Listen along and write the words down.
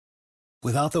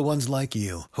Without the ones like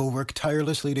you, who work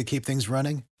tirelessly to keep things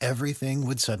running, everything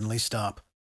would suddenly stop.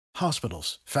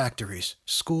 Hospitals, factories,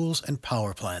 schools, and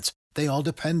power plants, they all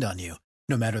depend on you.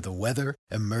 No matter the weather,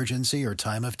 emergency, or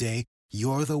time of day,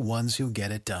 you're the ones who get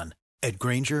it done. At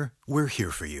Grainger, we're here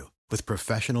for you with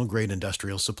professional-grade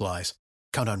industrial supplies.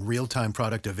 Count on real-time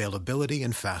product availability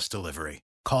and fast delivery.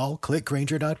 Call, click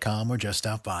Grainger.com, or just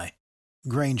stop by.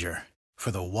 Grainger, for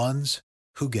the ones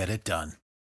who get it done.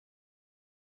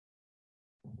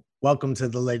 Welcome to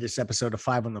the latest episode of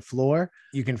Five on the Floor.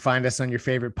 You can find us on your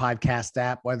favorite podcast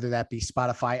app, whether that be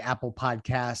Spotify, Apple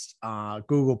Podcasts,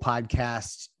 Google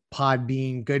Podcasts,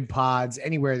 Podbean, Good Pods,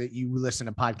 anywhere that you listen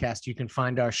to podcasts, you can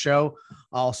find our show.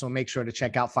 Also, make sure to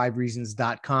check out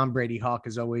 5reasons.com. Brady Hawk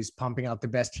is always pumping out the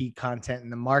best heat content in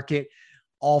the market,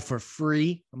 all for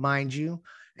free, mind you.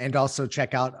 And also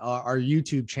check out our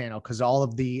YouTube channel, because all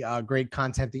of the great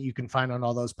content that you can find on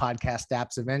all those podcast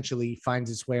apps eventually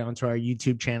finds its way onto our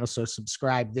YouTube channel. So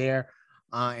subscribe there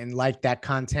and like that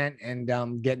content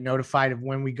and get notified of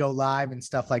when we go live and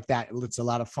stuff like that. It's a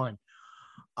lot of fun.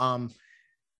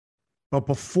 But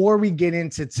before we get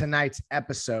into tonight's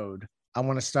episode, I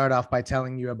want to start off by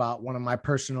telling you about one of my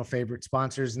personal favorite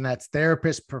sponsors, and that's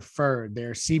Therapist Preferred.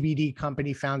 They're a CBD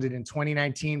company founded in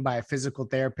 2019 by a physical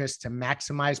therapist to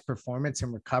maximize performance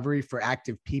and recovery for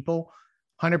active people.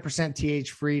 100%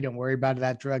 TH free. Don't worry about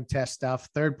that drug test stuff.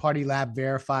 Third-party lab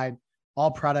verified.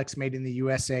 All products made in the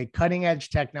USA. Cutting-edge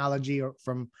technology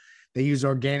they use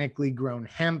organically grown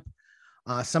hemp.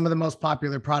 Some of the most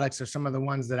popular products are some of the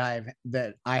ones that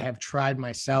I have tried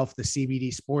myself: the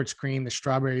CBD sports cream, the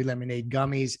strawberry lemonade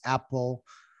gummies,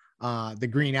 the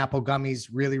green apple gummies,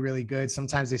 really, really good.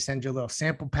 Sometimes they send you a little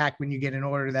sample pack when you get an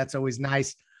order. That's always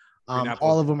nice.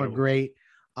 All of them are great.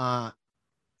 All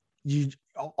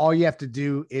you have to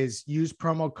do is use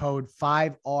promo code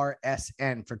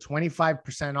 5RSN for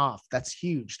 25% off. That's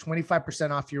huge.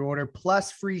 25% off your order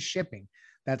plus free shipping.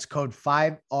 That's code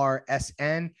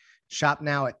 5RSN. Shop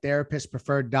now at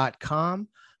therapistpreferred.com.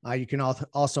 You can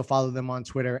also follow them on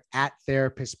Twitter at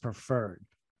therapistpreferred.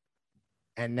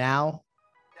 And now,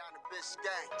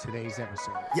 today's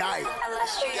episode. Five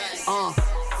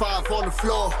on the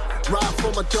floor, ride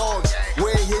for my dogs.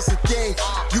 Where here's the thing,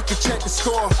 you can check the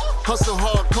score. Hustle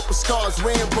hard, couple scars,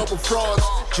 wearing rubber frauds.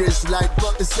 Just like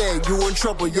Butler said, you in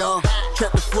trouble, y'all.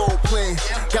 Kept the floor playing,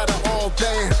 got it all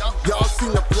banned. Y'all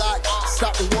seen the block,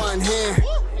 stop with one hand.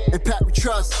 And Pat we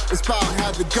trust, it's power,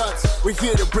 have the guts. We're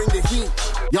here to bring the heat,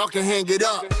 y'all can hang it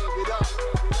up.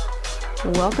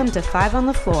 Welcome to Five on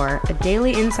the Floor, a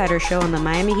daily insider show on the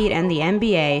Miami Heat and the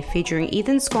NBA, featuring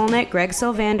Ethan Skolnick, Greg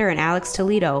Sylvander, and Alex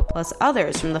Toledo, plus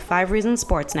others from the 5 Reasons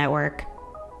Sports Network.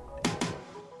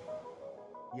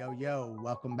 Yo,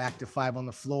 welcome back to Five on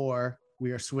the Floor.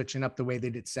 We are switching up the way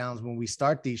that it sounds when we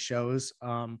start these shows.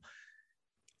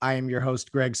 I am your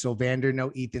host, Greg Sylvander.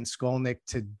 No Ethan Skolnick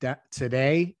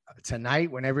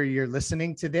tonight, whenever you're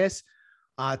listening to this.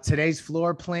 Today's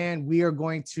floor plan, we are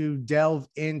going to delve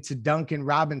into Duncan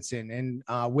Robinson. And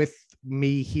with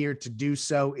me here to do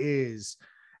so is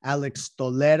Alex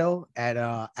Toledo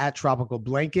at Tropical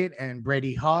Blanket, and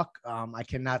Brady Hawk. I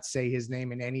cannot say his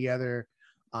name in any other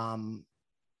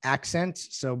accent,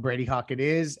 so Brady Hawk it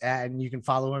is. And you can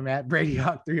follow him at Brady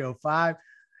Hawk 305.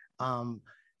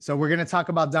 So we're going to talk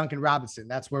about Duncan Robinson.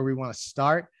 That's where we want to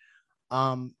start.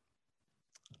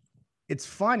 It's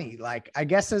funny, like, I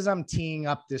guess as I'm teeing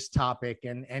up this topic,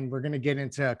 and we're going to get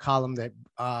into a column that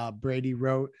Brady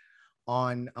wrote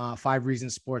on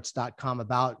 5reasonsports.com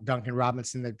about Duncan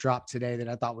Robinson that dropped today that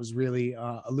I thought was really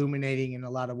illuminating in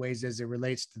a lot of ways as it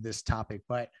relates to this topic.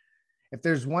 But if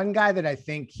there's one guy that I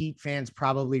think Heat fans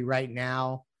probably right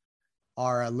now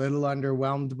are a little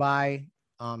underwhelmed by,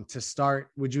 to start,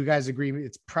 would you guys agree?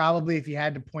 It's probably, if you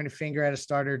had to point a finger at a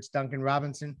starter, it's Duncan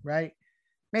Robinson, right?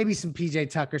 Maybe some PJ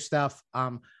Tucker stuff.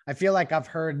 I feel like I've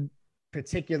heard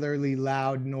particularly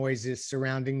loud noises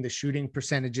surrounding the shooting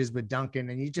percentages with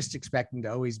Duncan, and you just expect him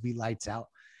to always be lights out,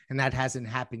 and that hasn't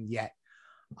happened yet.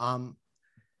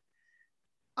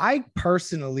 I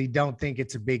personally don't think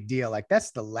it's a big deal. Like, that's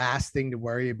the last thing to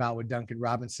worry about with Duncan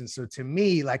Robinson. So to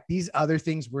me, like, these other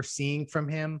things we're seeing from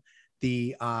him,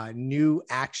 the new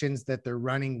actions that they're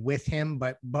running with him,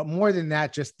 but more than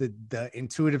that, just the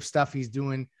intuitive stuff he's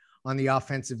doing on the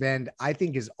offensive end, I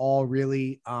think is all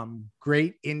really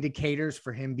great indicators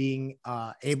for him being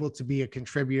able to be a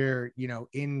contributor, you know,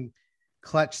 in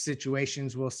clutch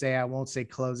situations. We'll say, I won't say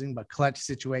closing, but clutch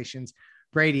situations.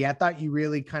 Brady, I thought you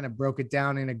really kind of broke it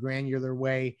down in a granular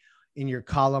way in your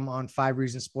column on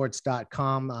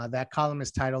 5reasonsports.com. That column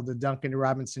is titled "The Duncan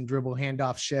Robinson Dribble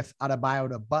Handoff Shift Adebayo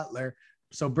to Butler."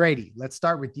 So Brady, let's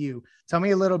start with you. Tell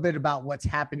me a little bit about what's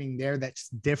happening there that's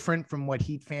different from what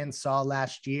Heat fans saw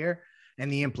last year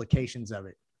and the implications of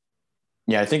it.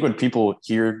 Yeah, I think when people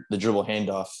hear the dribble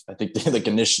handoff, I think they like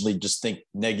initially just think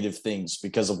negative things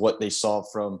because of what they saw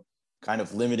from kind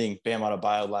of limiting Bam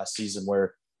Adebayo last season,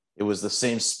 where it was the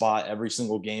same spot every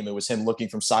single game. It was him looking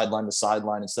from sideline to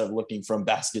sideline instead of looking from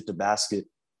basket to basket.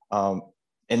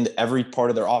 And every part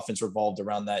of their offense revolved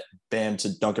around that Bam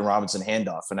to Duncan Robinson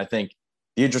handoff. And I think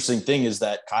the interesting thing is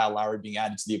that Kyle Lowry being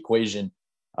added to the equation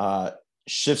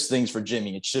shifts things for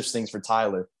Jimmy. It shifts things for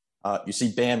Tyler. You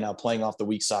see Bam now playing off the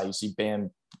weak side. You see Bam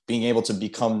being able to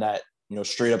become that,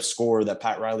 straight up scorer that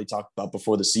Pat Riley talked about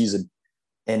before the season.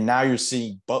 And now you're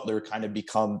seeing Butler kind of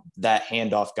become that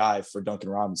handoff guy for Duncan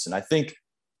Robinson. I think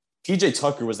PJ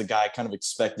Tucker was the guy I kind of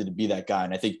expected to be that guy.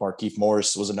 And I think Markieff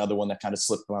Morris was another one that kind of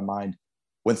slipped my mind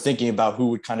when thinking about who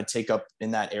would kind of take up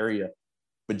in that area.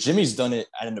 But Jimmy's done it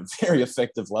at a very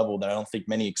effective level that I don't think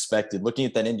many expected. Looking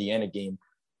at that Indiana game,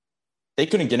 they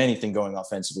couldn't get anything going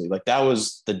offensively. Like, that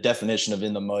was the definition of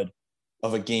in the mud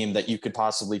of a game that you could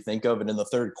possibly think of. And in the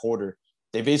third quarter,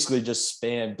 they basically just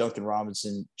spammed Duncan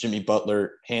Robinson, Jimmy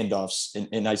Butler handoffs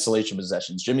in isolation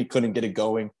possessions. Jimmy couldn't get it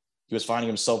going. He was finding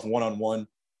himself one-on-one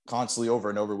constantly over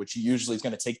and over, which he usually is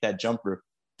going to take that jumper.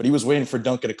 But he was waiting for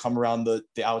Duncan to come around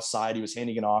the outside. He was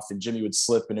handing it off, and Jimmy would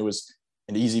slip, and it was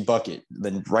an easy bucket.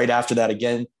 Then right after that,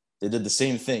 again, they did the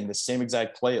same thing, the same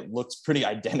exact play. It looks pretty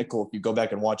identical if you go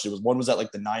back and watch it. One was at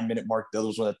like the 9-minute mark. The other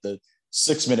was at the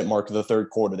 6-minute mark of the third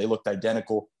quarter. They looked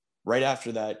identical. Right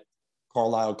after that,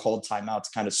 Carlisle called timeout to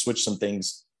kind of switch some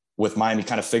things with Miami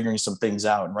kind of figuring some things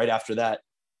out. And right after that,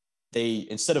 they,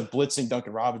 instead of blitzing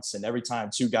Duncan Robinson, every time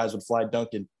two guys would fly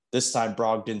Duncan, this time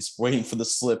Brogdon's waiting for the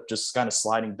slip, just kind of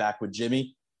sliding back with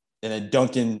Jimmy. And then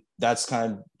Duncan, that's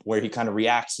kind of where he kind of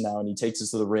reacts now, and he takes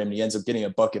us to the rim, and he ends up getting a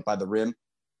bucket by the rim.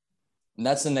 And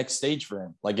that's the next stage for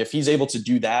him. Like, if he's able to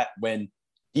do that when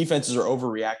defenses are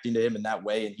overreacting to him in that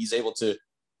way, and he's able to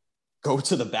go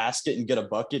to the basket and get a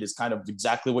bucket, is kind of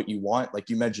exactly what you want. Like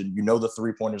you mentioned, the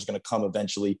three-pointer is going to come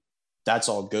eventually. That's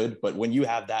all good. But when you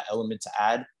have that element to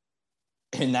add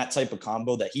in that type of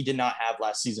combo that he did not have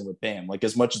last season with Bam, like,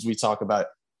 as much as we talk about,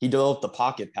 he developed the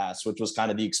pocket pass, which was kind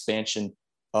of the expansion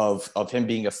of him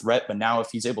being a threat. But now if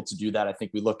he's able to do that, I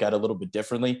think we look at it a little bit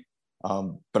differently.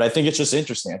 But I think it's just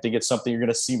interesting. I think it's something you're going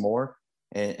to see more.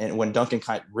 And when Duncan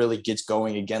kind of really gets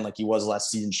going again, like he was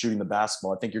last season shooting the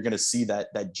basketball, I think you're going to see that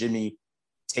Jimmy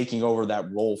taking over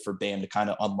that role for Bam to kind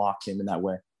of unlock him in that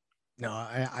way. No,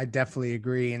 I definitely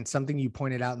agree. And something you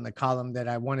pointed out in the column that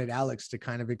I wanted Alex to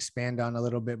kind of expand on a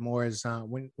little bit more is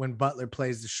when Butler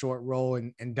plays the short role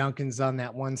and Duncan's on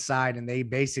that one side, and they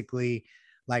basically,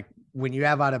 like, when you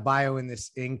have Adebayo in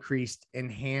this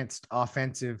enhanced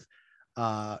offensive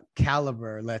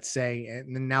caliber, let's say,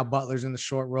 and then now Butler's in the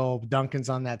short role, Duncan's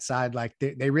on that side, like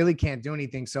they really can't do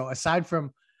anything. So aside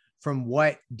from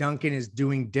what Duncan is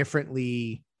doing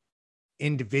differently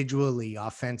individually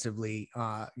offensively,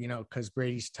 because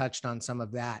Brady's touched on some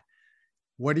of that,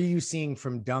 what are you seeing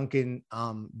from Duncan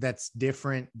that's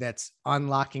different, that's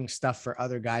unlocking stuff for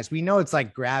other guys? We know it's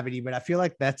like gravity, but I feel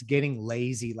like that's getting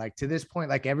lazy. Like, to this point,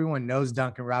 like, everyone knows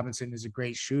Duncan Robinson is a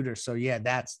great shooter. So yeah,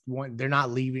 that's one. They're not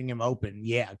leaving him open.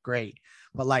 Yeah, great.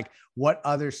 But like, what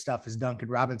other stuff is Duncan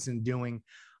Robinson doing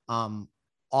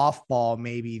off ball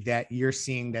maybe that you're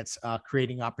seeing that's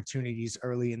creating opportunities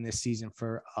early in this season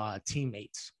for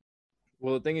teammates?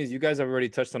 Well, the thing is, you guys have already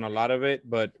touched on a lot of it,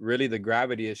 but really the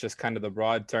gravity is just kind of the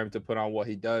broad term to put on what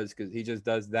he does, because he just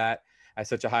does that at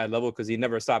such a high level because he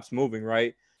never stops moving,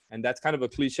 right? And that's kind of a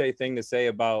cliche thing to say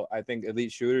about, I think,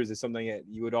 elite shooters. Is something that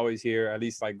you would always hear, at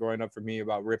least like growing up for me,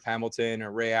 about Rip Hamilton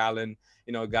or Ray Allen,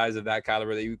 guys of that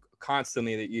caliber that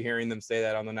you're hearing them say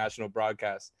that on the national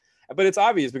broadcast. But it's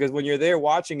obvious because when you're there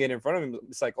watching it in front of him,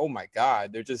 it's like, oh my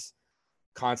God, they're just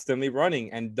constantly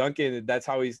running. And Duncan, that's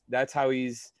how he's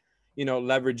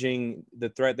leveraging the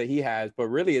threat that he has. But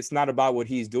really, it's not about what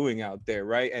he's doing out there,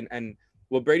 right? And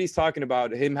what Brady's talking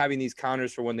about, him having these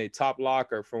counters for when they top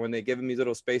lock or for when they give him these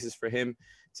little spaces for him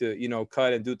to,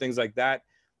 cut and do things like that.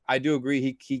 I do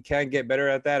agree he can get better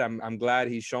at that. I'm glad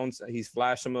he's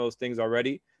flashed some of those things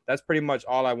already. That's pretty much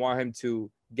all I want him to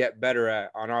get better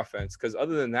at on offense. Because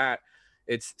other than that,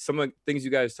 it's some of the things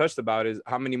you guys touched about is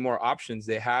how many more options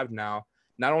they have now,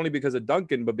 not only because of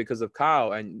Duncan, but because of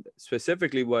Kyle, and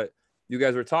specifically what you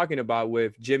guys were talking about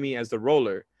with Jimmy as the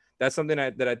roller. That's something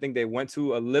that I think they went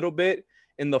to a little bit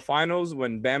in the finals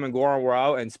when Bam and Goran were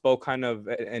out, and Spo kind of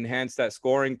enhanced that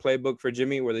scoring playbook for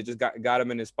Jimmy, where they just got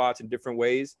him in his spots in different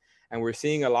ways. And we're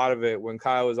seeing a lot of it when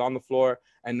Kyle was on the floor,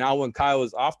 and now when Kyle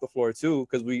is off the floor too,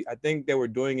 because I think they were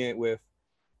doing it with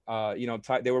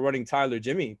they were running Tyler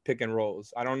Jimmy pick and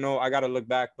rolls. I don't know. I got to look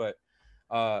back, but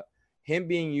him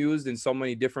being used in so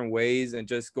many different ways and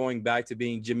just going back to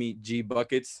being Jimmy G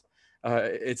buckets,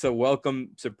 it's a welcome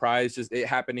surprise, just it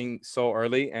happening so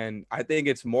early. And I think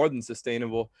it's more than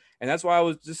sustainable. And that's why I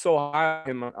was just so high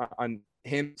on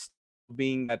him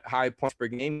being that high points per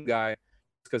game guy,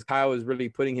 because Kyle is really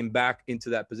putting him back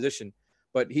into that position.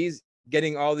 But he's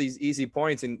getting all these easy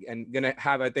points and going to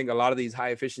have, I think, a lot of these high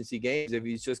efficiency games if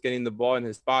he's just getting the ball in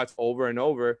his spots over and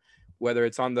over, whether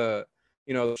it's on the,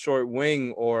 short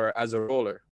wing or as a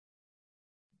roller.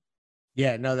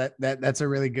 Yeah, no, that's a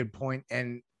really good point.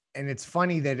 And it's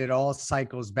funny that it all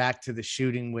cycles back to the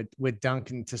shooting with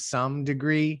Duncan to some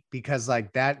degree, because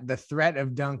like that, the threat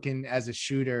of Duncan as a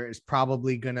shooter is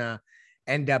probably going to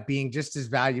end up being just as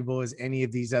valuable as any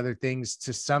of these other things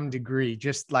to some degree.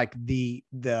 Just like the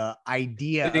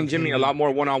idea I think Jimmy a lot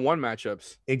more one-on-one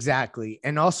matchups. Exactly.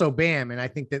 And also Bam. And I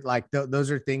think that like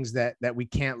those are things that we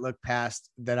can't look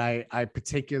past, that I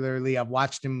particularly, I've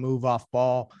watched him move off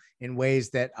ball in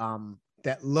ways that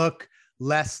look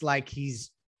less like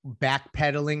he's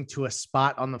backpedaling to a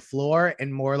spot on the floor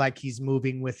and more like he's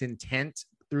moving with intent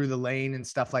through the lane and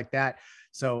stuff like that.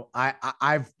 So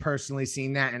I've personally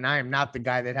seen that, and I am not the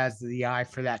guy that has the eye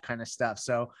for that kind of stuff.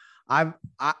 So I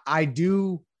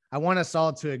want us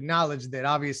all to acknowledge that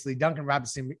obviously Duncan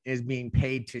Robinson is being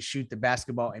paid to shoot the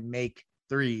basketball and make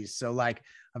threes. So like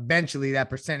eventually that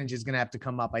percentage is going to have to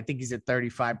come up. I think he's at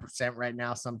 35% right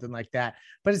now, something like that,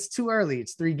 but it's too early.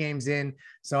 It's 3 games in.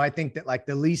 So I think that like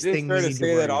the least thing we need to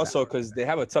say that also, because they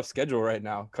have a tough schedule right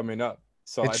now coming up.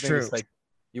 So I think it's like,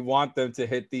 you want them to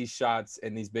hit these shots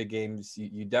in these big games.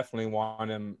 You definitely want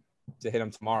them to hit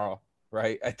them tomorrow,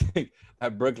 right? I think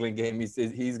that Brooklyn game,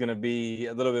 he's going to be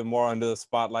a little bit more under the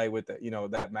spotlight with that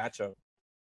matchup.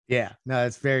 Yeah, no,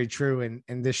 that's very true.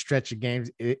 And this stretch of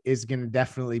games is going to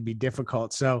definitely be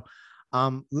difficult. So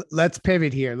let's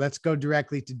pivot here. Let's go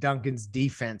directly to Duncan's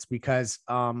defense, because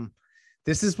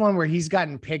this is one where he's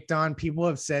gotten picked on. People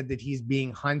have said that he's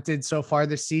being hunted so far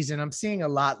this season. I'm seeing a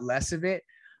lot less of it.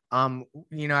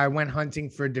 I went hunting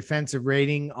for defensive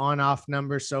rating on-off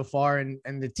numbers so far,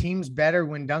 and the team's better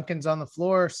when Duncan's on the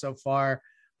floor so far.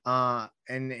 And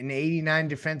an 89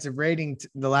 defensive rating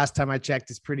the last time I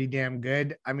checked is pretty damn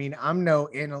good. I mean, I'm no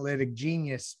analytic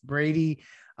genius. Brady,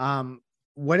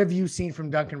 what have you seen from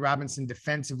Duncan Robinson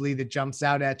defensively that jumps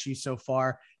out at you so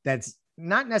far? That's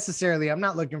not necessarily, I'm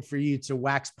not looking for you to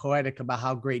wax poetic about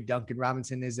how great Duncan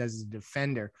Robinson is as a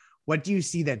defender. What do you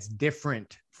see that's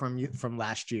different from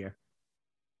last year?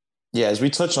 Yeah, as we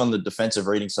touched on the defensive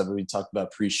rating stuff we talked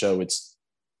about pre-show, it's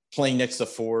playing next to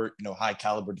 4, high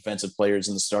caliber defensive players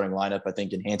in the starting lineup, I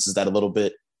think enhances that a little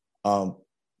bit.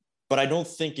 But I don't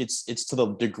think it's to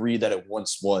the degree that it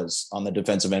once was on the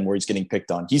defensive end where he's getting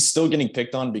picked on. He's still getting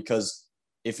picked on because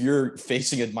if you're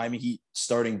facing a Miami Heat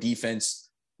starting defense,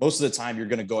 most of the time you're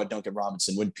going to go at Duncan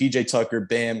Robinson. When PJ Tucker,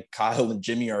 Bam, Kyle, and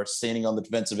Jimmy are standing on the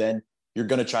defensive end, you're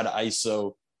going to try to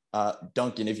ISO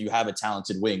Duncan if you have a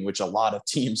talented wing, which a lot of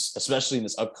teams, especially in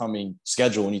this upcoming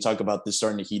schedule, when you talk about this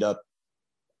starting to heat up,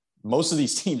 most of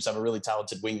these teams have a really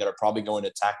talented wing that are probably going to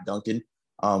attack Duncan.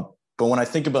 But when I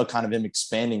think about kind of him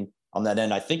expanding on that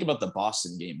end, I think about the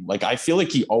Boston game. Like, I feel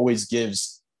like he always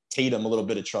gives Tatum a little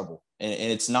bit of trouble. And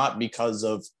it's not because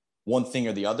of one thing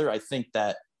or the other. I think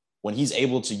that when he's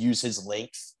able to use his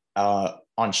length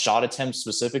on shot attempts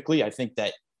specifically, I think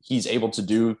that he's able to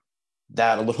do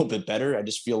that a little bit better. I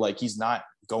just feel like he's not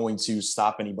going to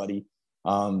stop anybody.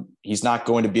 He's not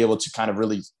going to be able to kind of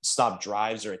really stop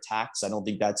drives or attacks. I don't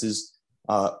think that's his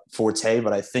forte,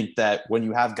 but I think that when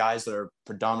you have guys that are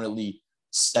predominantly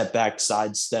step back,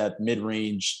 sidestep,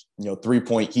 mid-range,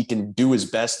 3-point, he can do his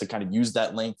best to kind of use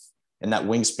that length and that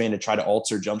wingspan to try to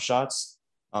alter jump shots.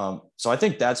 So I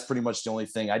think that's pretty much the only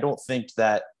thing. I don't think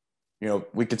that,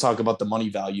 we could talk about the money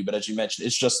value, but as you mentioned,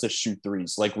 it's just to shoot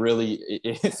threes. Like, really,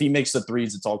 if he makes the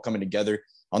threes, it's all coming together.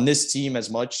 On this team, as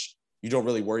much, you don't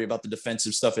really worry about the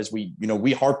defensive stuff as we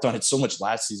harped on it so much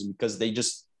last season because they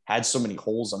just had so many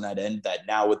holes on that end that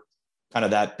now with kind of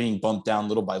that being bumped down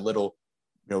little by little,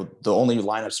 the only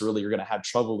lineups really you're going to have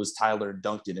trouble with Tyler and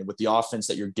Duncan. And with the offense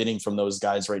that you're getting from those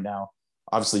guys right now,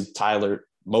 obviously Tyler,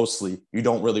 mostly, you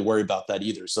don't really worry about that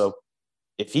either. So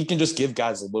if he can just give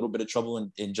guys a little bit of trouble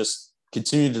and just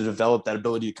continue to develop that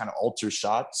ability to kind of alter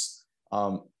shots,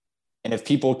 and if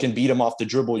people can beat him off the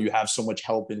dribble, you have so much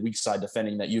help in weak side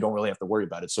defending that you don't really have to worry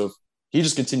about it. So if he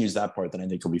just continues that part, then I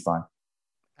think he'll be fine.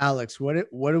 Alex, what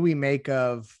do we make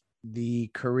of the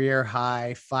career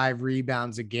high 5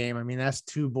 rebounds a game? I mean, that's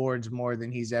 2 boards more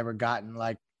than he's ever gotten.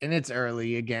 Like, and it's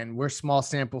early again. We're small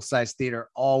sample size theater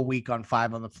all week on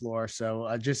 5 on the Floor.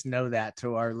 So just know that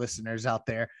to our listeners out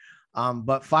there.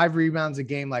 But 5 rebounds a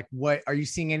game, like what are you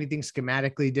seeing anything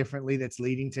schematically differently that's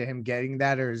leading to him getting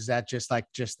that? Or is that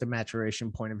just the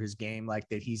maturation point of his game? Like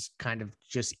that he's kind of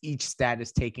just each stat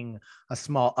is taking a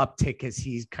small uptick as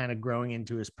he's kind of growing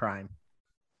into his prime.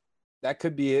 That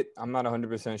could be it. I'm not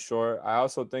 100% sure. I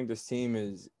also think this team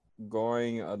is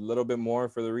going a little bit more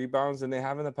for the rebounds than they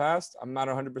have in the past. I'm not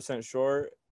 100% sure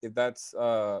if that's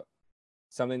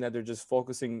something that they're just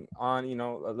focusing on, you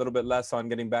know, a little bit less on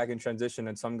getting back in transition,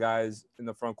 and some guys in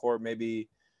the front court maybe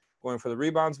going for the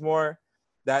rebounds more.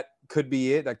 That could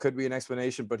be it. That could be an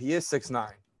explanation, but he is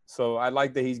 6'9". So I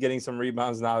like that he's getting some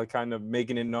rebounds now, kind of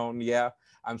making it known. Yeah,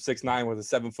 I'm 6'9" with a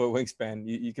 7-foot wingspan.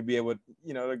 You could be able,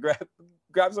 you know, to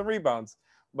grab some rebounds.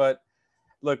 But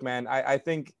look, man, I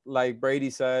think like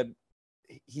Brady said,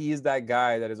 he is that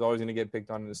guy that is always going to get picked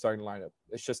on in the starting lineup.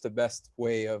 It's just the best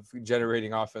way of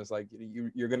generating offense. Like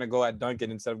you're going to go at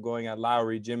Duncan instead of going at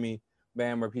Lowry, Jimmy,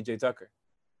 Bam, or PJ Tucker.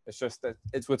 It's just that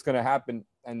it's what's going to happen.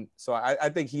 And so I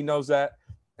think he knows that.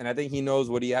 And I think he knows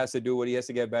what he has to do, what he has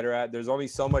to get better at. There's only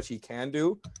so much he can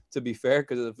do, to be fair,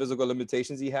 because of the physical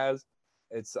limitations he has.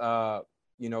 It's,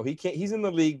 you know, he's in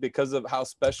the league because of how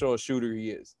special a shooter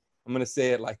he is. I'm going to say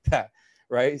it like that,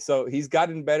 right? So he's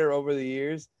gotten better over the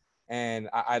years. And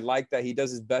I like that he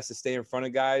does his best to stay in front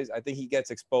of guys. I think he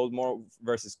gets exposed more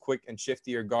versus quick and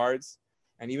shiftier guards.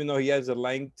 And even though he has the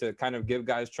length to kind of give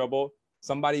guys trouble,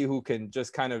 somebody who can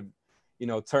just kind of, you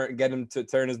know, get him to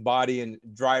turn his body and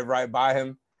drive right by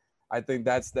him, I think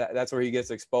that's where he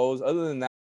gets exposed. Other than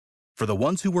that. For the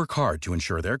ones who work hard to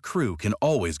ensure their crew can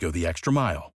always go the extra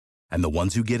mile, and the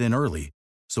ones who get in early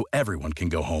so everyone can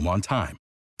go home on time,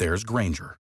 there's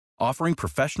Grainger, offering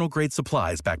professional-grade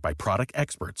supplies backed by product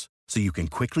experts, so you can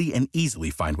quickly and easily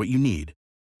find what you need.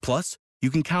 Plus, you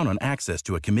can count on access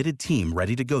to a committed team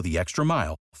ready to go the extra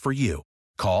mile for you.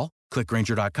 Call, click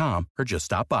Grainger.com, or just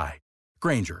stop by.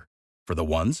 Grainger, for the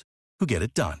ones who get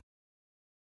it done.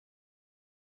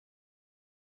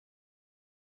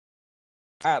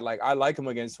 Like, I like him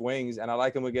against wings, and I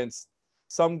like him against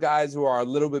some guys who are a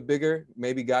little bit bigger,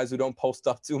 maybe guys who don't post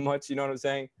up too much, you know what I'm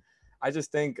saying? I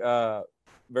just think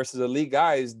versus elite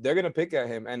guys, they're going to pick at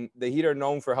him, and the Heat are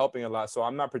known for helping a lot, so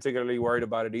I'm not particularly worried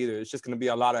about it either. It's just going to be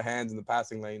a lot of hands in the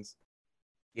passing lanes.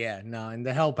 Yeah, no, and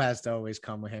the help has to always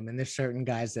come with him, and there's certain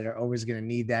guys that are always going to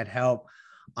need that help.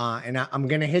 And I'm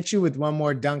going to hit you with one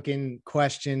more Duncan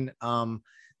question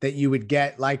that you would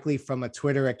get likely from a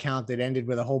Twitter account that ended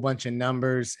with a whole bunch of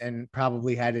numbers and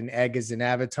probably had an egg as an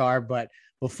avatar. But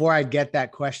before I get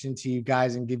that question to you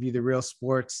guys and give you the real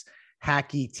sports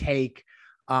hacky take,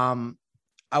 I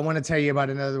want to tell you about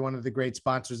another one of the great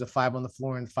sponsors of 5 on the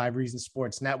Floor and 5 Reasons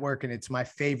Sports Network. And it's my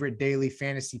favorite daily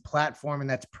fantasy platform, and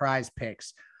that's Prize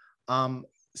Picks.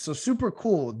 So super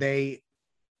cool.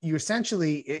 You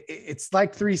essentially, it's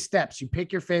like 3 steps. You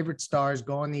pick your favorite stars,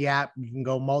 go on the app. You can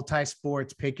go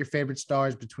multi-sports, pick your favorite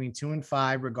stars between 2 and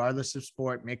 5, regardless of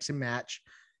sport, mix and match.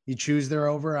 You choose their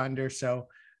over under. So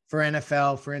for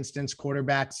NFL, for instance,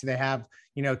 quarterbacks, they have,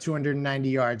 290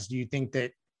 yards. Do you think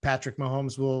that Patrick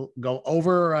Mahomes will go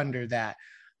over or under that?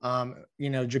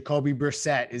 Jacoby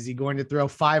Brissett, is he going to throw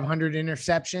 500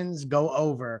 interceptions? Go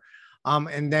over.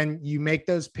 And then you make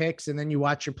those picks, and then you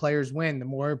watch your players win. The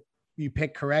more you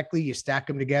pick correctly, you stack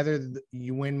them together,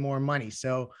 you win more money.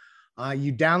 So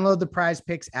you download the Prize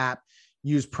Picks app,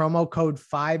 use promo code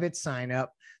 5 at sign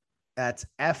up. That's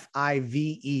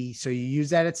FIVE. So you use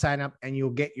that at sign up, and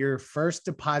you'll get your first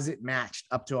deposit matched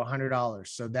up to $100.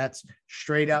 So that's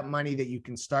straight up money that you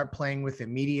can start playing with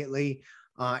immediately.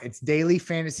 It's daily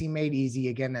fantasy made easy.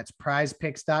 Again, that's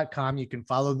prizepicks.com. You can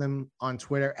follow them on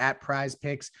Twitter at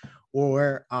prizepicks,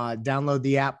 or download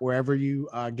the app wherever you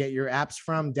get your apps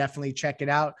from. Definitely check it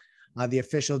out. The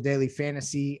official daily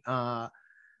fantasy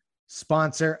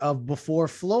sponsor of Before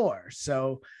Floor.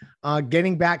 So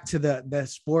getting back to the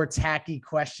sports hacky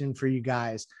question for you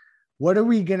guys, what are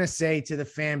we going to say to the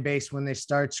fan base when they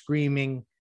start screaming,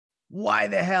 why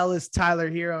the hell is Tyler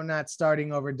Hero not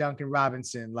starting over Duncan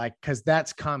Robinson? Like, cause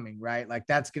that's coming, right? Like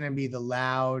that's going to be the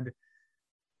loud,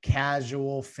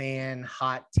 casual fan,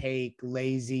 hot take,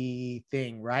 lazy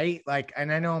thing, right? Like, and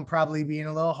I know I'm probably being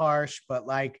a little harsh, but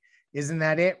like, isn't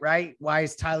that it, right? Why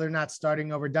is Tyler not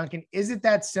starting over Duncan? Is it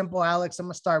that simple, Alex? I'm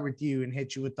going to start with you and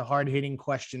hit you with the hard-hitting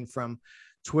question from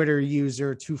Twitter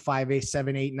user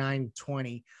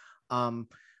 258788920.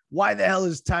 Why the hell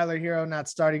is Tyler Hero not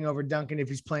starting over Duncan if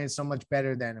he's playing so much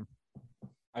better than him?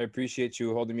 I appreciate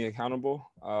you holding me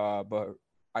accountable, but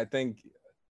I think,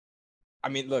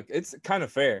 look, it's kind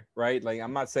of fair, right? Like,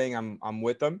 I'm not saying I'm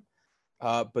with them.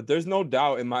 But there's no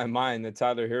doubt in my mind that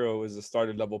Tyler Hero is a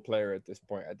starter level player at this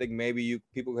point. I think maybe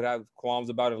people could have qualms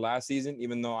about it last season,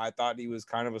 even though I thought he was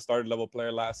kind of a starter level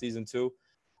player last season too.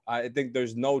 I think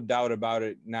there's no doubt about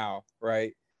it now,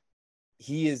 right?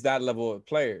 He is that level of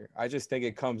player. I just think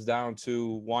it comes down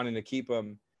to wanting to keep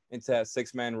him into that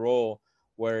 6-man role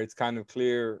where it's kind of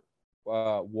clear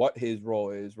what his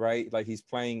role is, right? Like he's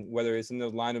playing, whether it's in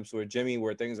those lineups with Jimmy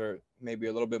where things are maybe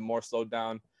a little bit more slowed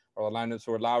down, or the lineups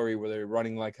with Lowry where they're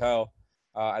running like hell.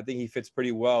 I think he fits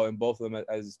pretty well in both of them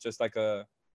as just like a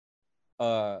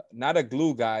not a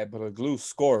glue guy, but a glue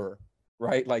scorer,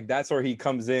 right? Like that's where he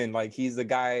comes in. Like he's the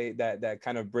guy that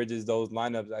kind of bridges those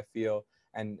lineups, I feel,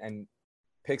 and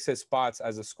picks his spots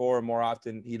as a scorer more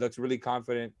often. He looks really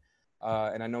confident.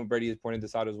 And I know Brady has pointed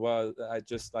this out as well. I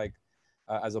just like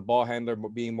as a ball handler,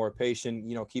 being more patient,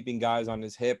 keeping guys on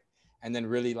his hip, and then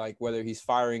really like whether he's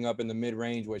firing up in the mid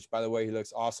range, which by the way, he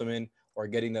looks awesome in, or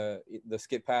getting the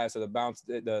skip pass or the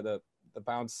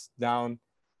bounce down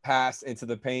pass into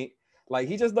the paint. Like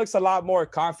he just looks a lot more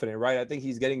confident, right? I think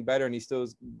he's getting better, and he still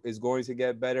is going to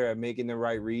get better at making the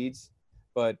right reads.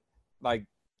 But like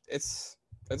it's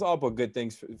all but good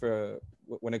things for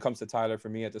when it comes to Tyler for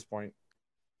me at this point.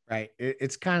 Right.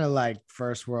 It's kind of like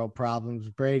first world problems.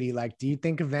 Brady, like, do you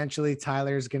think eventually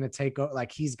Tyler is going to take over?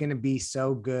 Like he's going to be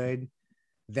so good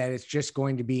that it's just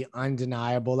going to be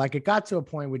undeniable. Like it got to a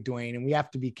point with Dwayne, and we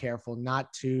have to be careful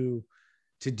not to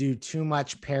do too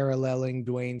much paralleling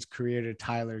Dwayne's career to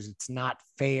Tyler's. It's not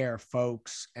fair,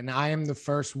 folks. And I am the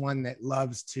first one that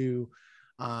loves to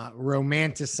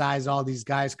romanticize all these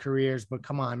guys' careers, but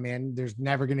come on, man, there's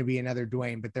never going to be another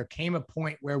Dwayne. But there came a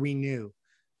point where we knew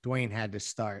Dwayne had to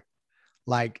start.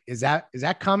 Like, is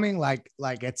that coming? Like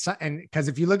it's, and because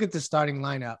if you look at the starting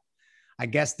lineup, I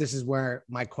guess this is where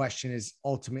my question is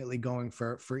ultimately going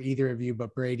for either of you,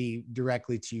 but Brady,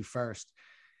 directly to you first.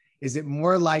 Is it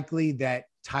more likely that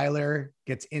Tyler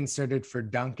gets inserted for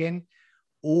Duncan,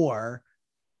 or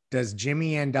does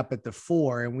Jimmy end up at the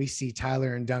 4 and we see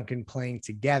Tyler and Duncan playing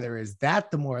together? Is that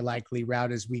the more likely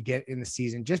route as we get in the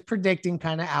season? Just predicting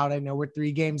kind of out. I know we're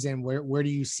 3 games in. Where do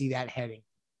you see that heading?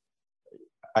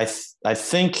 I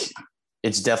think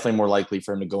it's definitely more likely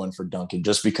for him to go in for Duncan,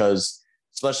 just because,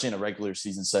 especially in a regular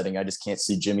season setting, I just can't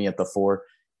see Jimmy at the 4.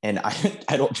 And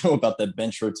I don't know about that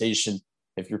bench rotation.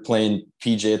 If you're playing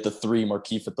PJ at the 3,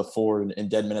 Markieff at the 4, and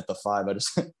Dedmon at the 5,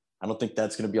 I don't think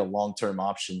that's going to be a long-term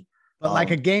option. But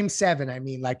like a game 7, I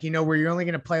mean, like, where you're only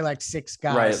going to play like 6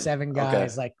 guys, right, 7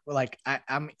 guys, okay. like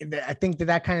I think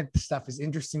that kind of stuff is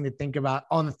interesting to think about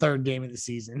on the 3rd game of the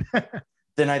season.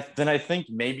 Then I think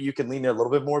maybe you can lean there a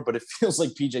little bit more, but it feels like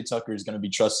PJ Tucker is going to be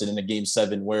trusted in a game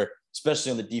 7 where,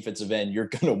 especially on the defensive end, you're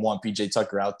going to want PJ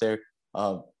Tucker out there.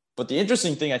 But the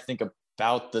interesting thing I think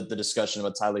about the discussion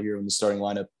about Tyler Hero in the starting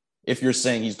lineup, if you're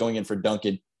saying he's going in for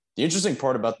Duncan, the interesting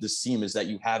part about this team is that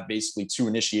you have basically 2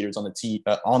 initiators on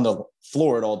the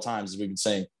floor at all times, as we've been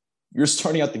saying. You're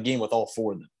starting out the game with all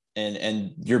 4 of them,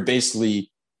 and you're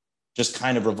basically just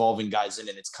kind of revolving guys in,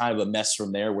 and it's kind of a mess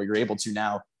from there where you're able to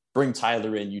now bring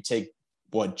Tyler in. You take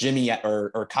Jimmy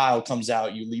or Kyle comes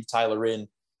out, you leave Tyler in,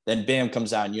 then Bam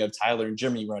comes out and you have Tyler and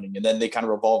Jimmy running, and then they kind of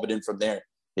revolve it in from there.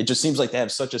 It just seems like they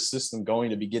have such a system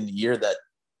going to begin the year that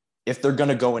if they're going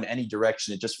to go in any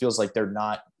direction, it just feels like they're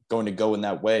not going to go in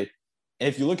that way. And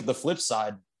if you look at the flip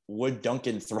side, would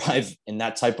Duncan thrive in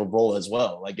that type of role as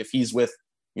well? Like if he's with,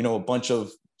 a bunch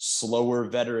of slower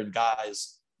veteran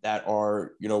guys that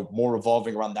are, more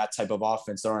revolving around that type of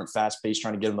offense that aren't fast-paced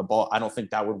trying to get him the ball, I don't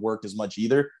think that would work as much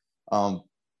either. And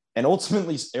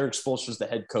ultimately, Erik Spoelstra is the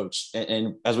head coach.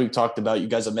 And as we've talked about, you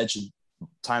guys have mentioned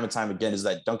time and time again, is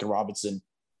that Duncan Robinson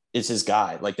is his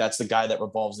guy. Like that's the guy that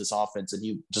revolves this offense, and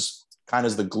he just kind of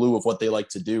is the glue of what they like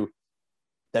to do.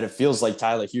 That it feels like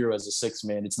Tyler Hero as a 6th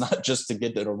man, it's not just to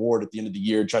get an award at the end of the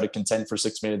year, try to contend for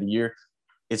 6th man of the year.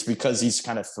 It's because he's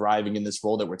kind of thriving in this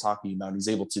role that we're talking about. He's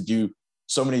able to do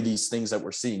so many of these things that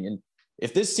we're seeing. And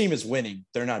if this team is winning,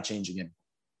 they're not changing him.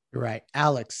 Right.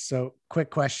 Alex, so quick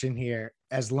question here.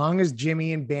 As long as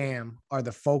Jimmy and Bam are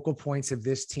the focal points of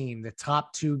this team, the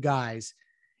top 2 guys,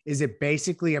 is it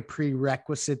basically a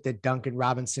prerequisite that Duncan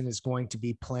Robinson is going to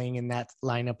be playing in that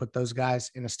lineup with those guys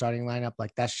in a starting lineup?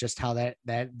 Like that's just how that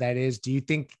is. Do you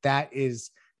think that is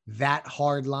that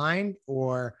hard line,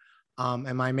 or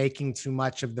am I making too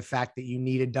much of the fact that you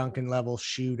need a Duncan level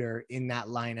shooter in that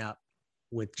lineup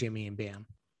with Jimmy and Bam?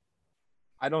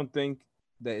 I don't think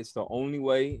that it's the only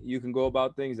way you can go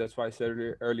about things. That's why I said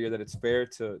earlier that it's fair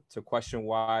to question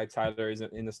why Tyler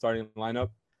isn't in the starting lineup.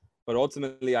 But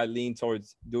ultimately, I lean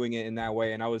towards doing it in that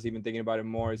way. And I was even thinking about it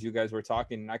more as you guys were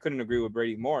talking. And I couldn't agree with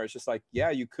Brady more. It's just like, yeah,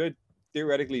 you could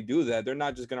theoretically do that. They're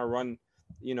not just going to run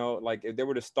like if they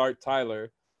were to start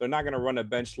Tyler, they're not going to run a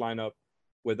bench lineup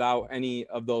without any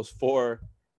of those 4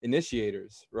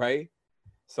 initiators, right?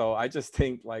 So I just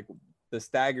think like the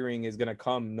staggering is going to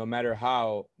come no matter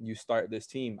how you start this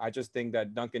team. I just think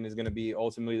that Duncan is going to be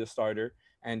ultimately the starter,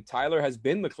 and Tyler has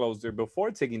been the closer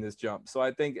before taking this jump. So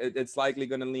I think it's likely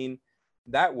going to lean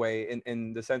that way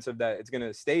in the sense of that it's going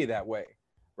to stay that way,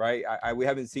 right? We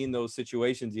haven't seen those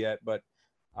situations yet, but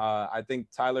I think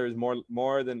Tyler is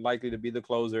more than likely to be the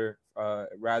closer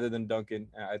rather than Duncan.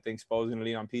 I think Spo's going to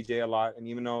lean on PJ a lot. And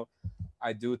even though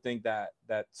I do think that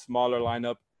smaller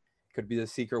lineup could be the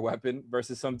secret weapon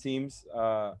versus some teams,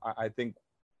 I think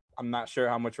I'm not sure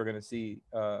how much we're going to see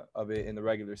of it in the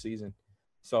regular season.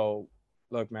 So,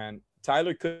 look, man,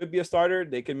 Tyler could be a starter.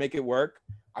 They can make it work.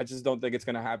 I just don't think it's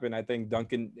going to happen. I think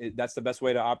Duncan, that's the best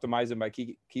way to optimize him by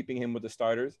keeping him with the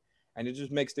starters. And it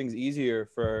just makes things easier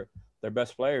for their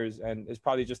best players. And it's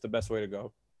probably just the best way to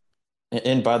go.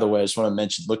 And by the way, I just want to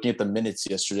mention, looking at the minutes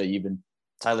yesterday, even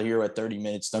Tyler Hero at 30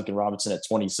 minutes, Duncan Robinson at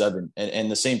 27.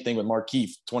 And the same thing with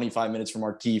Markieff, 25 minutes for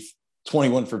Markieff,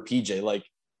 21 for PJ. Like,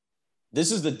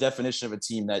 this is the definition of a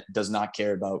team that does not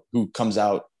care about who comes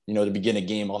out, to begin a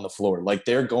game on the floor. Like,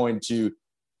 they're going to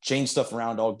change stuff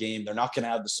around all game. They're not going to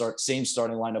have the same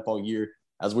starting lineup all year.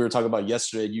 As we were talking about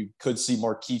yesterday, you could see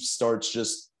Markieff starts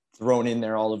just thrown in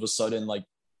there all of a sudden. Like,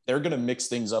 they're going to mix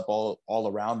things up all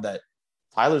around that.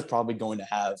 Tyler's probably going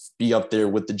to be up there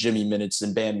with the Jimmy minutes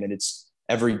and Bam minutes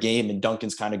every game. And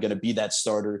Duncan's kind of going to be that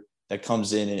starter that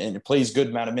comes in and plays good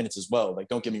amount of minutes as well. Like,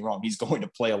 don't get me wrong, he's going to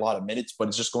play a lot of minutes, but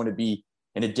it's just going to be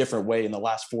in a different way. In the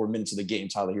last 4 minutes of the game,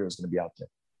 Tyler Hero is going to be out there.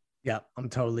 Yeah, I'm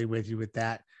totally with you with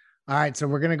that. All right, so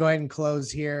we're going to go ahead and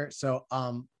close here. So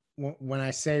when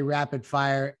I say rapid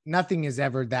fire, nothing is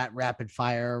ever that rapid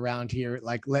fire around here.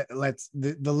 Like, let's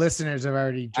the listeners have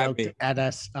already joked at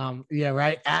us. Yeah,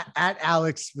 right. At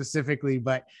Alex specifically,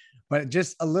 but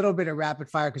just a little bit of rapid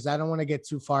fire, because I don't want to get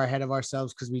too far ahead of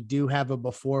ourselves, because we do have a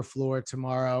before floor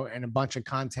tomorrow and a bunch of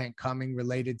content coming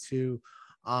related to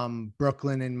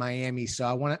Brooklyn and Miami.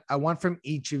 So I want from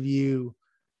each of you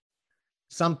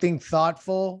something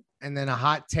thoughtful and then a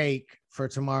hot take for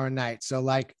tomorrow night. So,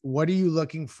 like, what are you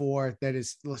looking for that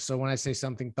is, so when I say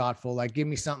something thoughtful, like, give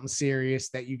me something serious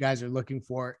that you guys are looking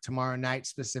for tomorrow night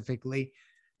specifically.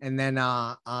 And then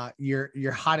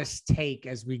your hottest take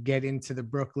as we get into the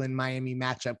Brooklyn Miami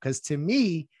matchup. Cause to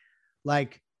me,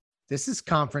 like, this is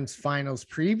conference finals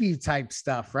preview type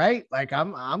stuff, right? Like,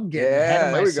 I'm getting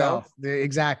ahead of myself.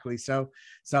 Exactly. So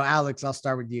Alex, I'll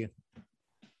start with you.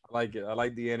 I like it. I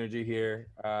like the energy here.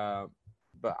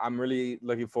 But I'm really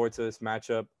looking forward to this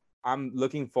matchup. I'm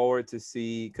looking forward to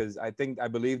see, because I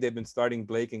believe they've been starting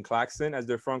Blake and Claxton as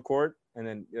their front court, and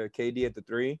then KD at the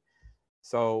 3.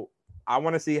 So I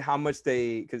want to see how much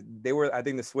because they were, I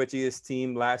think, the switchiest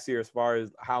team last year as far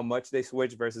as how much they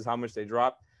switch versus how much they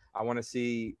drop. I want to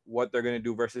see what they're going to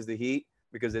do versus the Heat,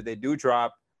 because if they do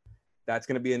drop, that's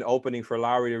going to be an opening for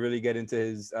Lowry to really get into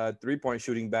his 3-point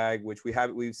shooting bag, which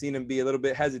we've seen him be a little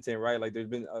bit hesitant, right? Like, there's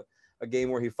been a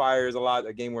game where he fires a lot,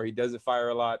 a game where he doesn't fire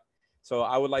a lot. So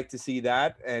I would like to see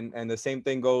that. And the same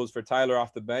thing goes for Tyler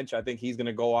off the bench. I think he's going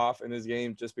to go off in this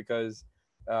game just because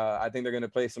I think they're going to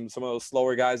play some of those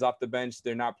slower guys off the bench.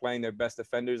 They're not playing their best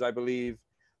defenders, I believe,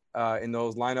 in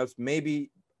those lineups.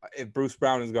 Maybe if Bruce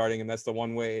Brown is guarding him, that's the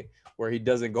one way where he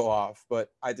doesn't go off.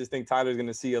 But I just think Tyler's going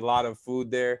to see a lot of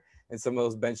food there in some of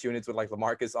those bench units with, like,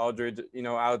 LaMarcus Aldridge,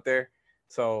 out there.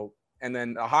 So, and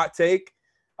then a hot take,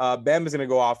 Bam is going to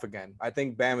go off again. I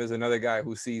think Bam is another guy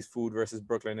who sees food versus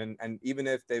Brooklyn. And even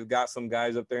if they've got some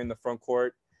guys up there in the front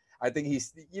court, I think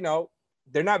he's,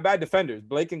 they're not bad defenders.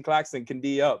 Blake and Claxton can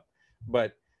D up,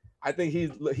 but I think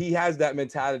he has that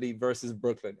mentality versus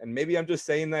Brooklyn. And maybe I'm just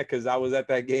saying that because I was at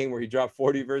that game where he dropped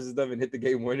 40 versus them and hit the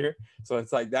game winner. So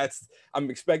it's like, I'm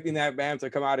expecting that Bam to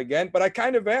come out again, but I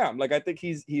kind of am. Like, I think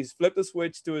he's flipped the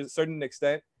switch to a certain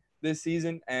extent this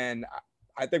season. And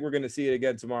I think we're going to see it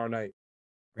again tomorrow night.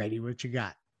 Ready, what you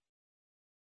got?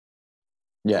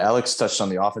 Yeah, Alex touched on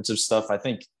the offensive stuff. I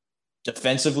think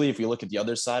defensively, if you look at the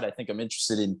other side, I think I'm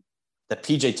interested in the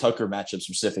PJ Tucker matchup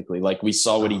specifically. Like, we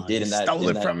saw what he did in that. Stole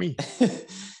it from me.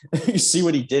 You see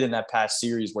what he did in that past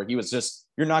series where he was just,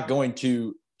 you're not going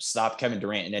to stop Kevin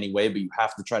Durant in any way, but you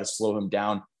have to try to slow him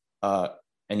down.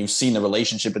 And you've seen the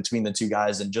relationship between the two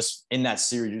guys. And just in that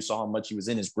series, you saw how much he was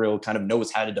in his grill, kind of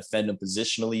knows how to defend him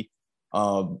positionally.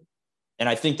 And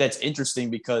I think that's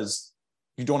interesting because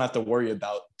you don't have to worry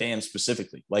about Bam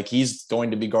specifically. Like, he's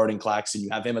going to be guarding Claxton. You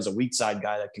have him as a weak side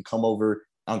guy that can come over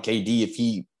on KD. If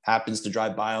he happens to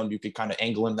drive by him, you could kind of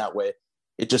angle him that way.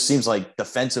 It just seems like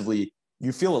defensively,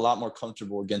 you feel a lot more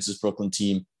comfortable against this Brooklyn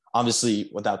team. Obviously,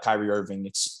 without Kyrie Irving,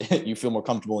 it's you feel more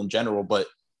comfortable in general, but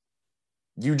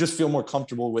you just feel more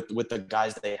comfortable with the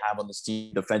guys they have on this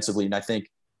team defensively. And I think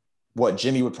what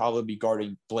Jimmy would probably be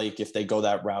guarding Blake if they go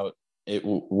that route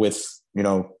with, you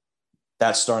know,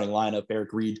 that starting lineup.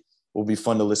 Eric Reed will be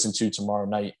fun to listen to tomorrow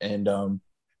night. And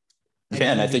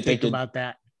and I think they can about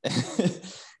that.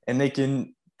 And they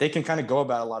can kind of go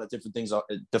about a lot of different things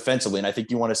defensively. And I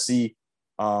think you want to see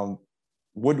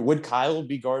would Kyle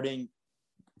be guarding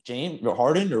James or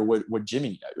Harden, or would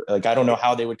Jimmy? Like, I don't know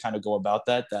how they would kind of go about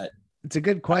that. It's a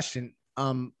good question.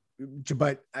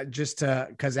 But just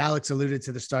because Alex alluded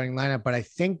to the starting lineup, but I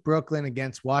think Brooklyn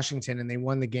against Washington, and they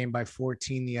won the game by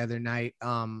 14 the other night.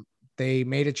 They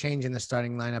made a change in the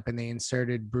starting lineup and they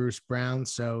inserted Bruce Brown.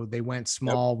 So they went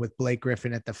small with Blake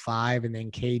Griffin at the 5, and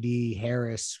then KD,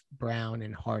 Harris, Brown,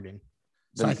 and Harden.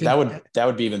 So I think that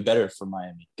would be even better for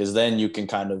Miami, because then you can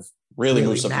kind of really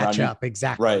move stuff around. Up,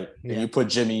 exactly. Right. Yeah. And you put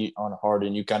Jimmy on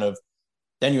Harden,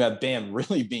 then you have Bam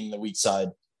really being the weak side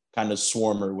kind of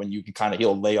swarmer, when you can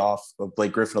he'll lay off of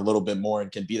Blake Griffin a little bit more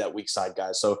and can be that weak side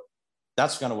guy. So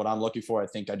that's kind of what I'm looking for. I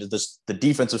think the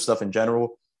defensive stuff in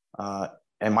general.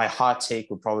 And my hot take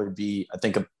would probably be, I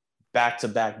think, a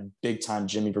back-to-back big-time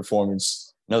Jimmy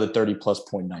performance, another 30-plus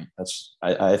point night.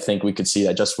 I think we could see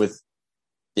that just with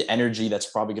the energy that's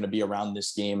probably going to be around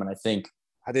this game. And I think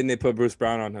 – How didn't they put Bruce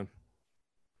Brown on him?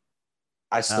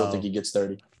 I still think he gets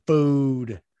 30.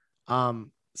 Food.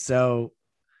 So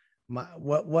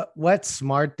what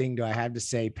smart thing do I have to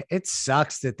say? It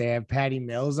sucks that they have Patty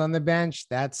Mills on the bench.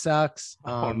 That sucks.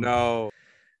 Oh no.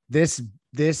 This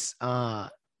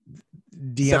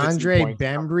DeAndre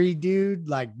Bembry dude,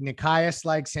 like Nikias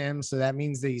likes him, so that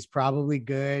means that he's probably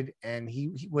good. And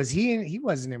he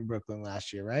wasn't in Brooklyn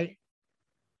last year, right?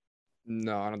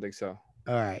 No, I don't think so.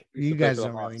 All right, you guys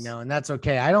don't really know, and that's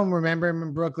okay. I don't remember him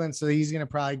in Brooklyn, so he's gonna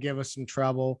probably give us some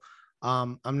trouble.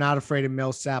 I'm not afraid of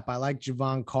Millsap. I like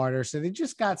Javon Carter, so they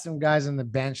just got some guys on the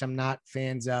bench I'm not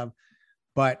fans of,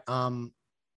 but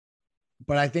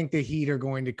I think the Heat are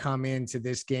going to come into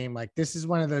this game. Like, this is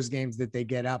one of those games that they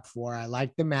get up for. I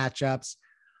like the matchups.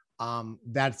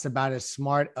 That's about as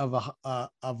smart of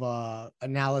a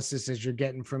analysis as you're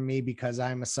getting from me, because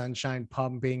I'm a sunshine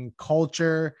pumping,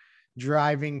 culture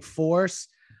driving force.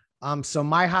 So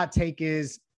my hot take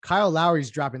is Kyle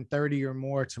Lowry's dropping 30 or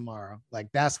more tomorrow. Like,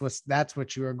 that's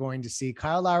what you are going to see.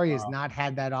 Kyle Lowry has not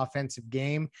had that offensive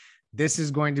game. This is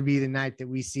going to be the night that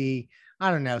we see,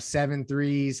 I don't know, 7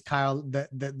 threes.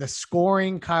 The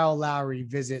scoring Kyle Lowry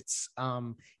visits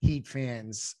Heat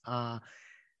fans.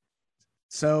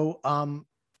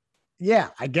 Yeah,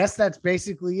 I guess that's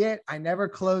basically it. I never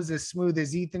close as smooth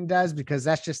as Ethan does, because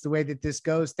that's just the way that this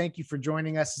goes. Thank you for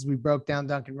joining us as we broke down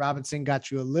Duncan Robinson,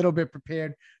 got you a little bit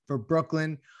prepared for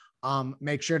Brooklyn.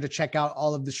 Make sure to check out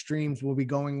all of the streams. We'll be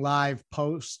going live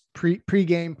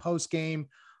pre-game, post-game.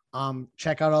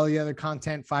 Check out all the other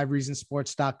content,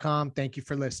 5reasonsports.com. Thank you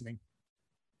for listening.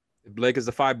 If Blake is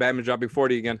the 5, Batman dropping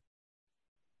 40 again.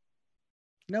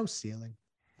 No ceiling.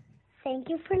 Thank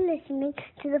you for listening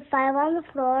to the 5 on the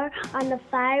Floor on the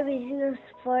 5 Reasons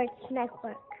Sports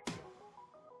Network.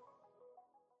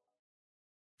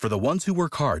 For the ones who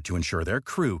work hard to ensure their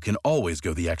crew can always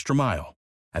go the extra mile,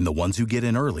 and the ones who get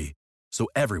in early so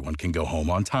everyone can go home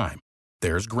on time,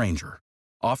 there's Grainger,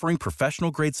 offering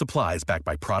professional-grade supplies backed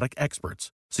by product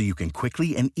experts so you can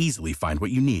quickly and easily find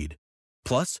what you need.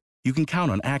 Plus, you can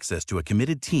count on access to a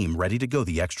committed team ready to go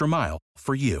the extra mile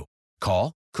for you.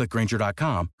 Call, click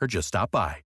Grainger.com, or just stop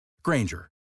by. Grainger,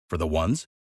 for the ones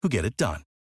who get it done.